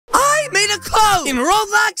made a clone in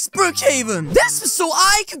Roblox Brookhaven. This was so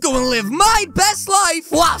I could go and live my best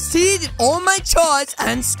life whilst he did all my chores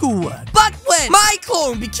and schoolwork. But when my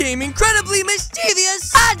clone became incredibly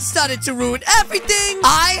mischievous and started to ruin everything,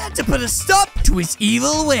 I had to put a stop to his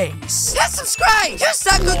evil ways. Hit subscribe! Here's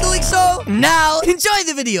that good Calixo. Now, enjoy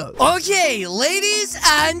the video. Okay, ladies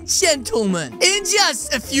and gentlemen, in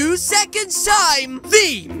just a few seconds time,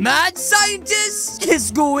 the mad scientist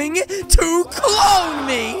is going to clone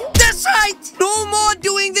me. That's right! No more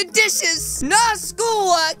doing the dishes, no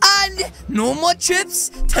schoolwork, and no more trips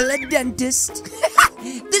to the dentist.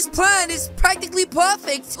 This plan is practically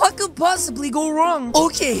perfect. What could possibly go wrong?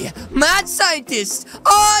 Okay, mad scientist,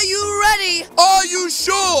 are you ready? Are you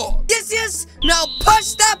sure? Yes. Now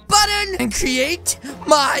push that button and create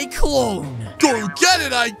my clone. Go get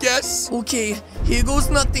it, I guess. Okay, here goes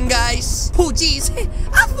nothing, guys. Oh, geez,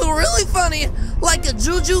 I feel really funny, like a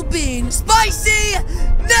juju bean. Spicy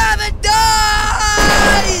never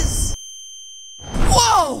dies!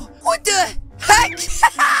 Whoa, what the heck?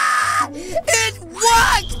 It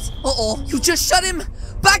worked! Uh-oh, you just shut him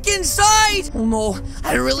back inside? Oh no,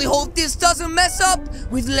 I really hope this doesn't mess up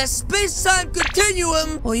with the space-time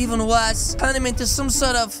continuum. Or even worse, turn him into some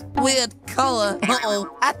sort of weird color.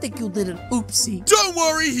 Uh-oh, I think you did an oopsie. Don't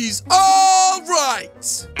worry, he's all right.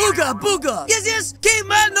 Ooga booga. Yes,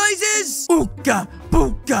 caveman noises. Ooga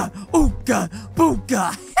booga, ooga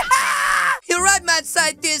booga. You're right, mad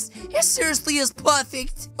scientist. It seriously is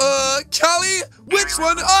perfect. Callie, which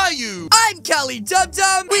one are you? I'm Callie,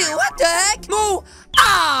 dum-dum. Wait, what the heck? No,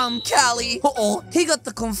 I'm Callie. Uh-oh, he got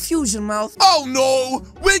the confusion mouth. Oh no,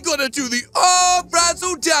 we're gonna do the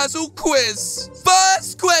all-razzle-dazzle quiz.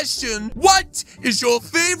 First question, what is your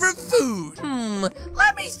favorite food?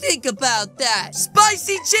 Let me think about that.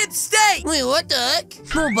 Spicy chip steak. Wait, what the heck?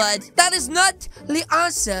 No, bud, that is not the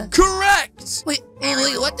answer. Correct. Wait,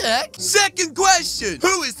 what the heck? Second question,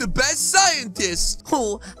 who is the best scientist?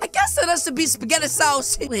 Oh, I guess that has to be spaghetti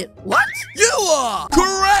sauce. Wait, what? You are.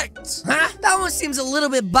 Correct. Huh? That one seems a little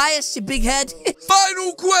bit biased, you big head.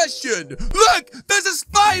 Final question. Look, there's a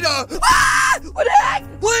spider. Ah! What the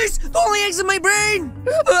heck? Please, don't lay eggs in my brain.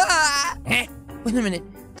 Wait a minute.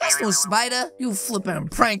 That's no spider. You flippin'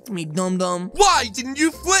 pranked me, dum-dum. Why didn't you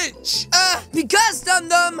flinch? Because,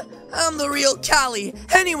 dum-dum, I'm the real Callie.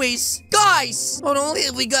 Anyways, guys, not only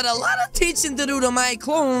have we got a lot of teaching to do to my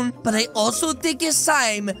clone, but I also think it's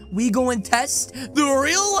time we go and test the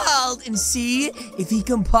real world and see if he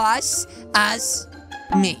can pass as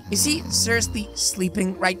me. Is he seriously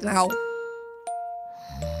sleeping right now?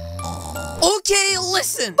 Okay,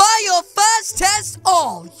 listen. For your first test,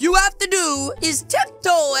 all you have to do is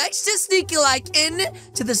tiptoe extra sneaky-like in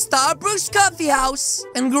to the Starbucks coffee house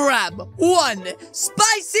and grab one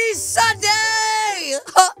spicy sundae.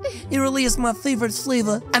 It really is my favorite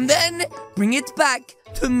flavor. And then bring it back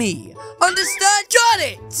to me. Understood? Got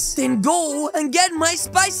it. Then go and get my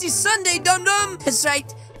spicy sundae, dum-dum. That's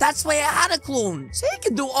right. That's why I had a clone, so he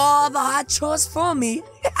can do all the hard chores for me.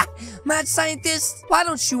 Mad scientist, why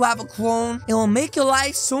don't you have a clone? It will make your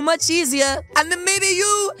life so much easier. And then maybe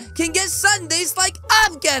you can get Sundays like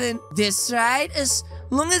I'm getting. This right? As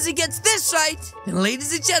long as he gets this right, then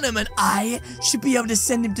ladies and gentlemen, I should be able to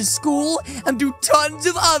send him to school and do tons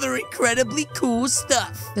of other incredibly cool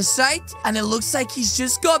stuff. That's right, and it looks like he's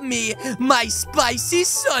just got me my spicy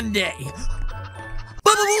sundae.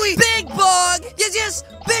 Big bug! Yes,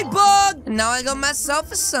 big bug! And now I got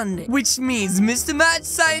myself a sundae. Which means, Mr. Mad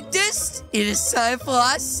Scientist, it is time for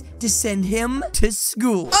us to send him to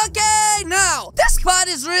school. Okay, now, this part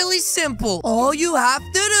is really simple. All you have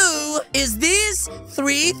to do is these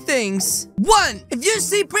three things. 1, if you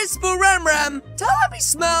see Principal Ram Ram, tell him he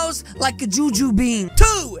smells like a juju bean.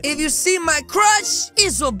 2, if you see my crush,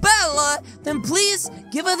 Isabella, then please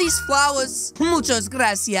give her these flowers. Muchas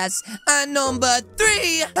gracias. And number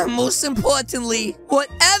 3, and most importantly,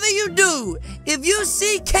 whatever you do, if you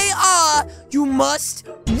see KR, you must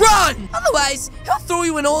run. Otherwise, he'll throw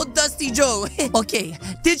you an old Dusty Joe. Okay,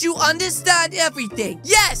 did you understand everything?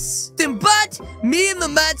 Yes. Then but me and the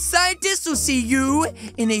mad scientist will see you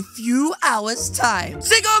in a few hours' time.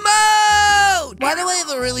 Sicko mode! Why do I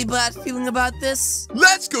have a really bad feeling about this?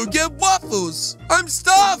 Let's go get waffles. I'm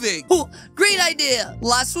starving. Oh, great idea.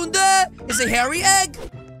 Last one there is a hairy egg.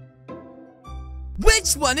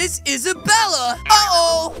 Which one is Isabella?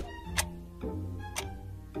 Uh-oh.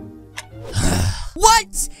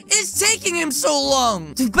 What is taking him so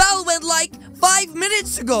long? The bell went like 5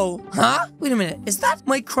 minutes ago. Huh? Wait a minute. Is that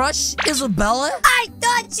my crush, Isabella? I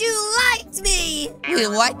thought you liked me. Wait,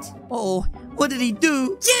 what? Uh-oh. What did he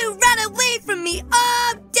do? You ran away from me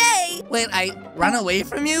all day. Wait, I ran away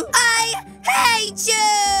from you? I hate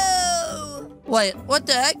you. Wait, what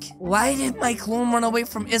the heck? Why did my clone run away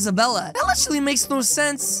from Isabella? That literally makes no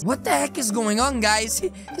sense. What the heck is going on, guys?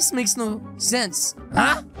 This makes no sense.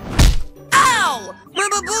 Huh? Ow! My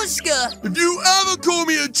babushka! If you ever call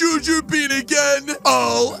me a Juju Bean again,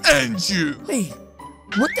 I'll end you. Wait,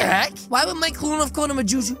 what the heck? Why would my clone have called him a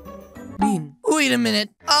Juju Bean? Wait a minute.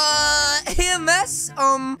 Hey, MS?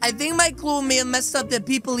 I think my clone may have messed up the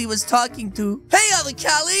people he was talking to. Hey, other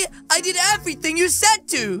Callie, I did everything you said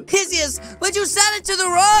to. Yes, but you said it to the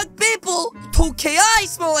wrong people. You told KI I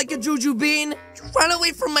smell like a Juju Bean. You ran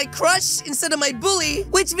away from my crush instead of my bully,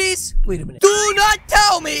 which means... Wait a minute. Do not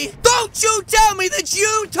tell me! Don't you tell me that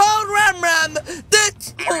you told Ram Ram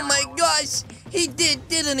that... Oh my gosh, he did,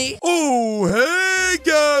 didn't he? Oh, hey,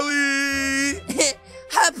 Callie.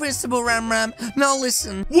 Hi, Principal Ram Ram. Now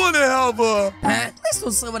listen. Wanna have a... Let's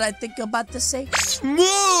don't say what I think you're about to say.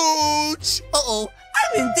 smooch? Uh-oh.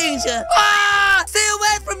 I'm in danger. Stay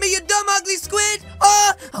away from me, you dumb, ugly squid.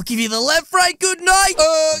 I'll give you the left, right, good night.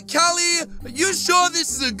 Callie, are you sure this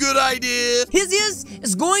is a good idea? His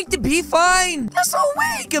is going to be fine. There's no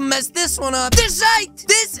way you can mess this one up. That's right.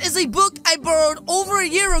 This is a book I borrowed over a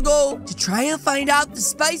year ago to try and find out the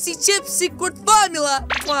spicy chip secret formula.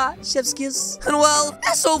 Chef's kiss. And well,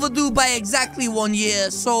 that's overdue by exactly 1 year,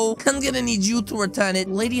 so I'm gonna need you to return it.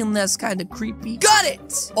 Lady in there's kind of creepy. Got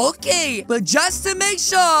it. Okay, but just to make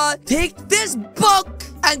sure, take this book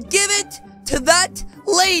and give it to that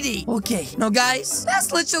lady. Okay, now guys,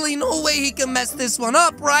 there's literally no way he can mess this one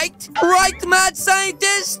up, right? Right, mad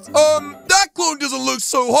scientist? That clone doesn't look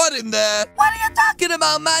so hot in there. What are you talking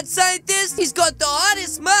about, mad scientist? He's got the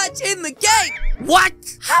hottest match in the game. What?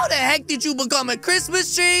 How the heck did you become a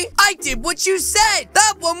Christmas tree? I did what you said.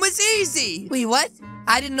 That one was easy. Wait, what?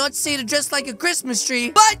 I did not say to dress like a Christmas tree,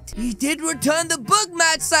 but he did return the book,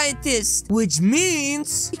 mad scientist, which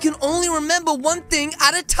means he can only remember one thing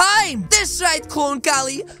at a time. That's right, Clone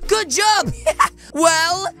Callie. Good job.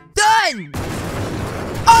 Well done.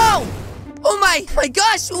 Oh my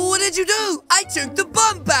gosh, what did you do? I took the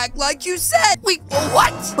bomb back like you said. Wait,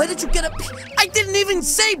 what? Where did you get up? I didn't even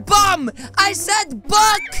say bomb. I said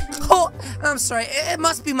buck. Oh, I'm sorry. It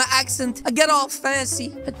must be my accent. I get all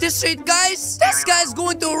fancy. At this rate, guys, this guy's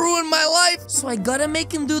going to ruin my life. So I gotta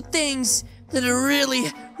make him do things that are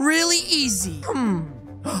really, really easy.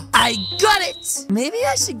 I got it! Maybe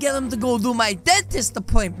I should get him to go do my dentist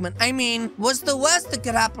appointment. I mean, what's the worst that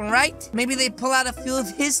could happen, right? Maybe they pull out a few of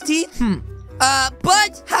his teeth?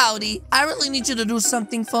 But howdy, I really need you to do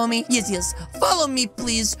something for me. Yes, follow me,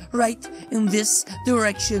 please, right in this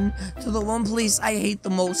direction to the one place I hate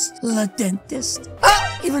the most, the dentist.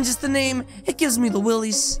 Even just the name, it gives me the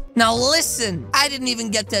willies. Now listen, I didn't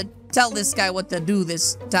even get to tell this guy what to do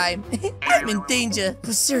this time. I'm in danger,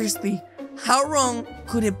 but seriously, how wrong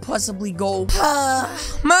could it possibly go?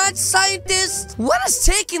 Mad scientist, what is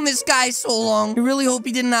taking this guy so long? I really hope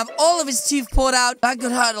he didn't have all of his teeth pulled out. That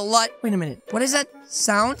could hurt a lot. Wait a minute. What is that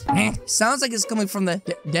sound? Sounds like it's coming from the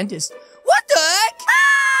dentist. What the heck?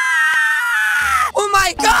 Oh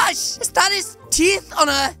my gosh! Is that his teeth on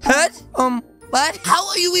a head? What? How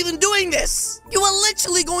are you even doing this? You are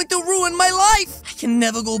literally going to ruin my life. I can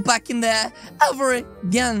never go back in there ever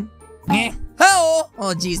again. Hello?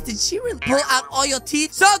 Oh, jeez, did she really pull out all your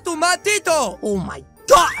teeth? Salto matito! Oh my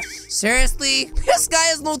gosh! Seriously? This guy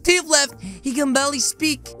has no teeth left. He can barely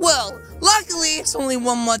speak. Well, luckily, it's only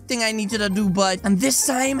one more thing I need you to do, bud. And this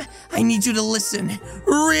time, I need you to listen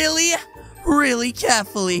really, really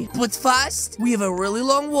carefully. But first, we have a really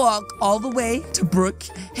long walk all the way to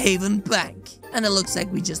Brookhaven Bank. And it looks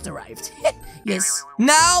like we just arrived. Yes.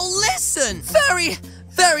 Now listen!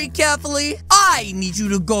 Very carefully. I need you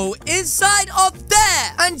to go inside of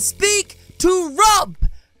there and speak to Rob,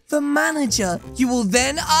 the manager. You will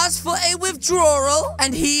then ask for a withdrawal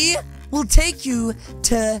and he will take you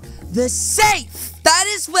to the safe. That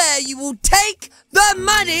is where you will take the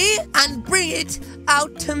money and bring it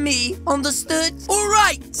out to me. Understood?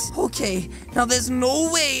 Alright. Okay, now there's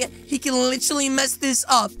no way he can literally mess this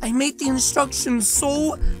up. I made the instructions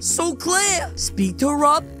so clear. Speak to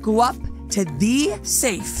Rob, go up to the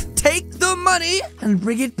safe, take the money, and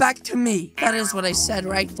bring it back to me. That is what I said,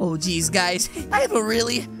 right? Oh, geez, guys. I have a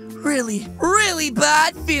really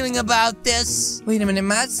bad feeling about this. Wait a minute,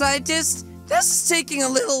 mad scientist? This is taking a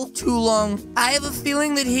little too long. I have a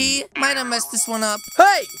feeling that he might have messed this one up.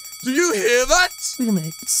 Hey, do you hear that? Wait a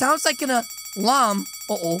minute. It sounds like an alarm.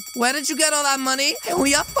 Uh-oh. Where did you get all that money? I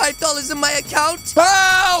only have $5 in my account.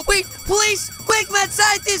 Help! Wait, police! Quick, mad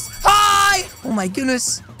scientist! Hi! Oh, my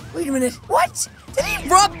goodness. Wait a minute. What? Did he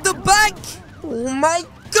rob the bank? Oh my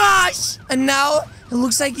gosh! And now It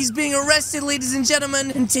looks like he's being arrested, ladies and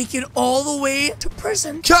gentlemen, and taken all the way to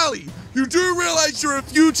prison. Callie, you do realize you're a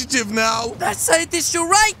fugitive now? That scientist, you're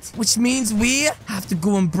right. Which means we have to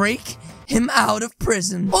go and break him out of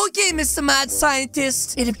prison. Okay, Mr. Mad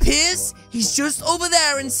Scientist. It appears he's just over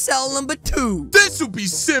there in cell number 2. This'll be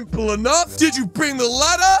simple enough. Did you bring the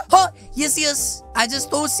ladder? Huh? Yes. I just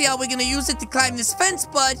don't see how we're gonna use it to climb this fence,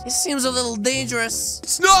 but it seems a little dangerous.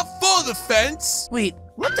 It's not for the fence. Wait,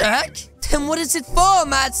 what the heck? Then what is it for,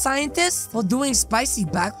 Mad Scientist? For doing spicy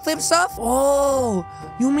backflip stuff? Oh,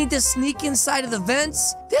 you mean to sneak inside of the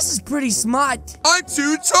vents? This is pretty smart. I'm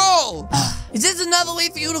too tall. Is this another way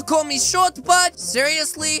for you to call me short, bud?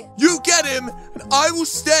 Seriously? You get him, and I will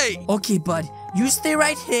stay. Okay, bud. You stay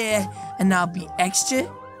right here, and I'll be extra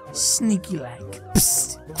sneaky-like.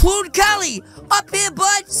 Psst. Clone Callie! Up here,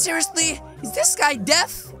 bud! Seriously? Is this guy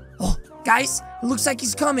deaf? Oh, guys, it looks like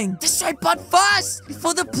he's coming. That's right, bud, fast!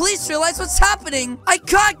 Before the police realize what's happening. I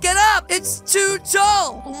can't get up! It's too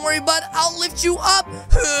tall! Don't worry, bud. I'll lift you up.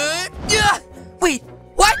 Yeah. Wait,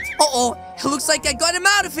 what? Uh-oh. It looks like I got him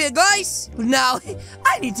out of here, guys. But now,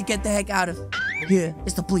 I need to get the heck out of here.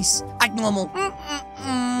 It's the police. Act normal.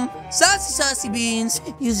 Sassy beans.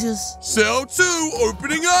 Yes. Cell 2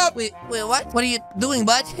 opening up. Wait, what? What are you doing,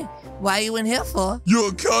 bud? Why are you in here for?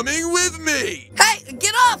 You're coming with me. Hey,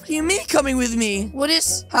 get off! What do you mean coming with me? What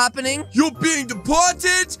is happening? You're being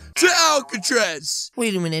deported to Alcatraz.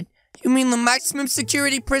 Wait a minute. You mean the maximum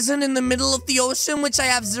security prison in the middle of the ocean, which I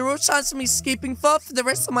have 0 chance of me escaping for the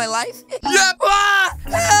rest of my life? Yep. Ah,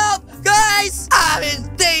 help! Guys! I'm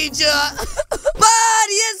in danger! But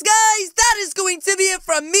yes, guys, that is going to be it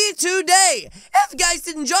from me today. If you guys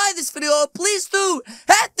did enjoy this video, please do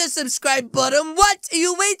hit the subscribe button. What are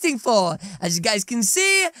you waiting for? As you guys can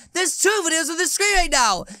see, there's 2 videos on the screen right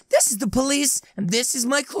now. This is the police, and this is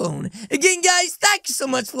my clone. Again, guys, thank you so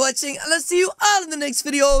much for watching, and I'll see you all in the next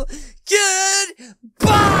video.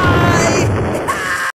 Goodbye!